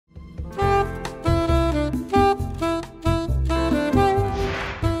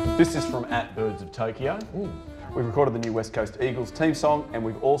This is from @Birds of Tokyo. Ooh. We've recorded the new West Coast Eagles team song, and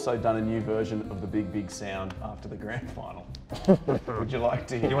we've also done a new version of the Big Big Sound after the grand final. Would you like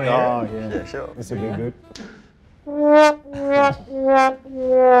to hear? You want to hear it? Yeah, sure. This would be good.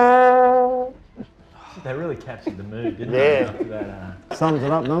 They really captured the mood, didn't they? After that, Sums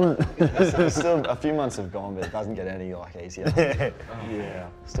it up, doesn't it? It's still a few months have gone, but it doesn't get any easier. Yeah.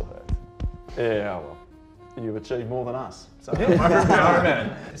 Still hurts. Yeah, well, you've achieved more than us. So.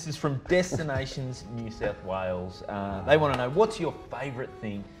 This is from Destinations New South Wales. They want to know, what's your favourite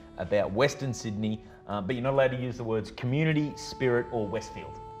thing about Western Sydney, but you're not allowed to use the words community, spirit or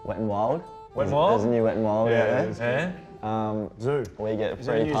Westfield. Wet and Wild. Wet and Wild? There's a new Wet and Wild out there. Zoo. We get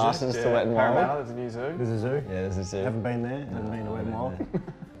free passes to Wet and Wild. There's a new zoo. There's a zoo. Yeah, there's a zoo. Haven't been there. Haven't been to Wet and Wild.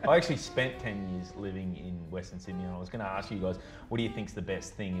 I actually spent 10 years living in Western Sydney, and I was going to ask you guys, what do you think's the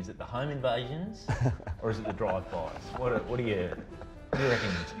best thing? Is it the home invasions or is it the drive-bys? What do you reckon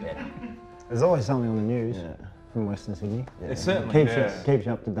is better? There's always something on the news from Western Sydney. It certainly Keeps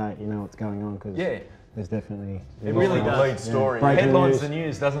you up to date. You know what's going on because there's definitely it really does. Lead story. Headlines the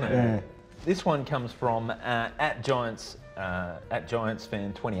news, doesn't it? Yeah. This one comes from @Giants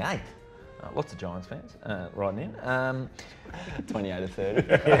fan 28. Lots of Giants fans writing in. 28 to 30.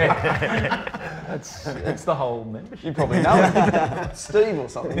 It's the whole membership. You probably know it. Steve or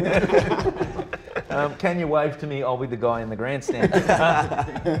something. Can you wave to me? I'll be the guy in the grandstand.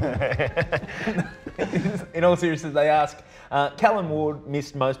 In all seriousness, they ask, Callum Ward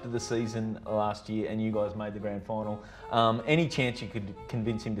missed most of the season last year and you guys made the grand final. Any chance you could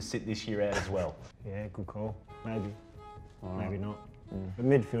convince him to sit this year out as well? Yeah, good call. Maybe. Maybe not. The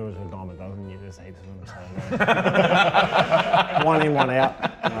midfielders are a dime a dozen. There's heaps of them. So, one in, one out.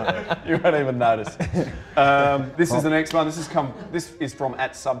 You won't even notice. This is the next one. This is from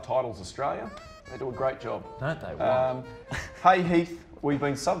 @Subtitles Australia. They do a great job. Don't they? Hey Heath, we've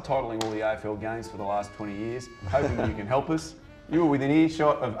been subtitling all the AFL games for the last 20 years. Hoping you can help us. You were within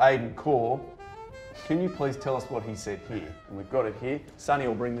earshot of Aidan Core. Can you please tell us what he said here? And we've got it here. Sonny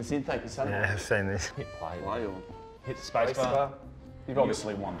will bring this in. Thank you, Sonny. Yeah, I've seen this. Hit play. Hit the Space spacebar. bar. You've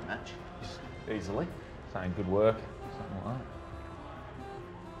obviously won the match. Easily. Saying good work. Something like that.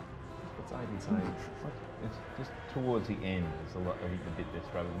 What's Aidan saying? It's just towards the end. There's a bit they're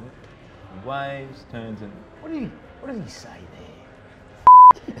struggling with. He waves, turns, and what did he say there?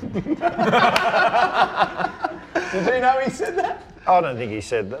 Did you know he said that? I don't think he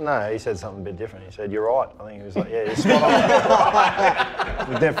said that. No, he said something a bit different. He said, "You're right." I think he was like, "Yeah, you're spot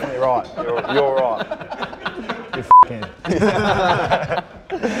on. You're definitely right. You're right. You're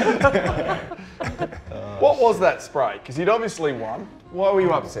What was that spray? Because you'd obviously won. Why were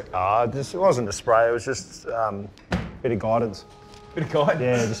you upset? It wasn't a spray. It was just a bit of guidance. Bit of guidance.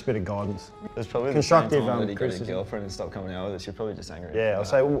 Yeah, just a bit of guidance. It was probably Constructive the same time that he got his criticism. girlfriend and stopped coming out with it. She's probably just angry. Yeah, I'll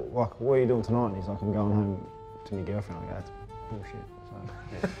say, well, like, what are you doing tonight? And he's like, I'm going home to my girlfriend. I go, that's bullshit.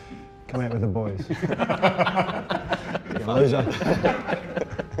 So, come out with the boys. You loser.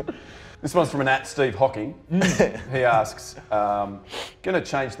 This one's from an @Steve Hocking. He asks, going to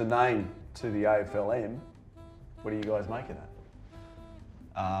change the name to the AFLM. What do you guys make of that?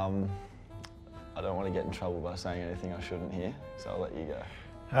 I don't want to get in trouble by saying anything I shouldn't hear, so I'll let you go.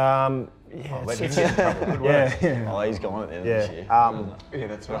 Yeah, Let him get in trouble. Good work. yeah. Oh, he's gone at the end of this year. Yeah,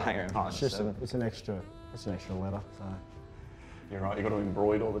 that's right. Hang around. It's an extra letter. So. You're right, you've got to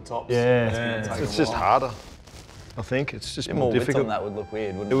embroider all the tops. Yeah, Take it's a just while. harder. I think it's just more More width difficult. on that would look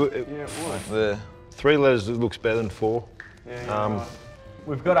weird, wouldn't it? Yeah, it would. The 3 letters looks better than 4. Yeah, right.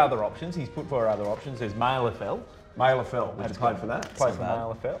 We've got other options. He's put forward other options. There's Male FL. Male FL, we just played for that. Play for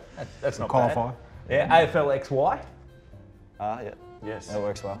Male FL. That's not Qualify. bad. Yeah, AFL XY. yeah. Yes. That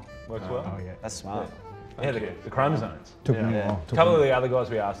works well. Works well. Oh yeah. That's smart. Yeah, the chromosomes. Took me a Yeah. while. A couple of the other guys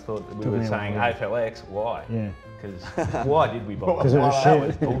we asked thought that we Took were me a saying while, yeah. AFLX. Why? Yeah. Because why did we bother? Because it was That shit.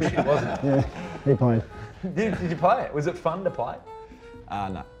 was bullshit, wasn't it? Yeah, he played. Did you play it? Was it fun to play?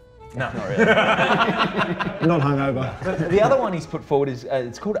 No. No. Not really. Not hungover. The other one he's put forward is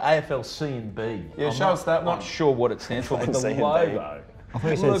it's called AFL C&B. Yeah, I'm show us that not one. sure what it stands for, but the C&B. logo. I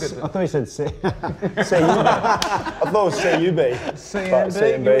thought he Look said. at I thought he said C. CUB. I thought it was CUB. C&B.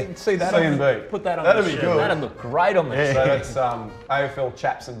 You can see that. C&B. Put that on That'd the be shirt. good. That'd look great on the So shirt. that's AFL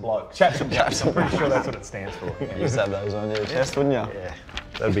Chaps and Blokes. Chaps and Chaps. I'm pretty sure that's what it stands for. You used to have those on your chest, wouldn't you? Yeah,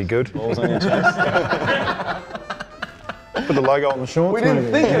 that'd be good. Balls on your chest. Put the logo on the shorts. We didn't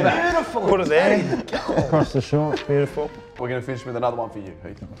maybe. think of that. Beautiful. Put it there. Across the shorts. Beautiful. We're going to finish with another one for you,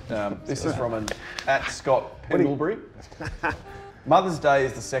 Heath. This is from an @Scott Pendlebury. Mother's Day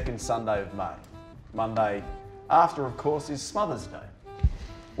is the second Sunday of May. Monday after, of course, is Smother's Day.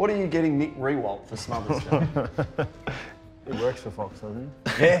 What are you getting Nick Rewalt for Smother's Day? He works for Fox, doesn't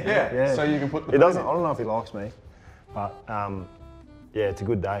he? Yeah. So you can put the He phone doesn't. in. I don't know if he likes me, but yeah, it's a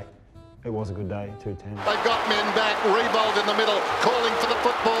good day. It was a good day, 2-10. They've got men back. Rebold in the middle, calling for the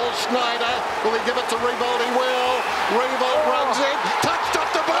football. Schneider, will he give it to Rebold? He will. Rebold runs in, touched up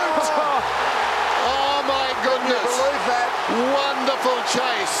the boot. Oh my goodness! Can you believe that? Wonderful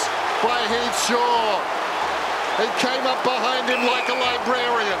chase by Heath Shaw. He came up behind him like a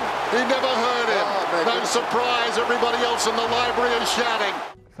librarian. He never heard him. No surprise, everybody else in the library is shouting.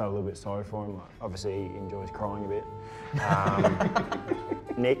 Felt a little bit sorry for him. Like, obviously, he enjoys crying a bit.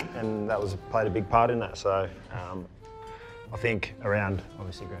 Nick, and that played a big part in that. So I think around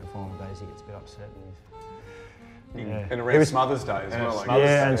obviously grand final days he gets a bit upset. And around Smothers Day as well.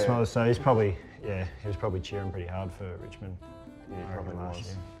 And Smothers Day. He was probably cheering pretty hard for Richmond. Yeah, I reckon probably last was.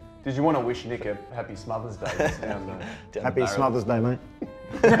 year. Did you want to wish Nick a happy Smothers Day? Happy Smothers Day, mate.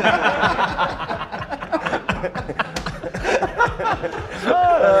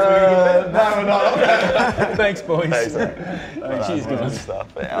 No, we're not. Thanks, boys. She's good stuff.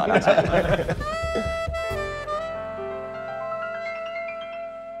 Yeah, I know.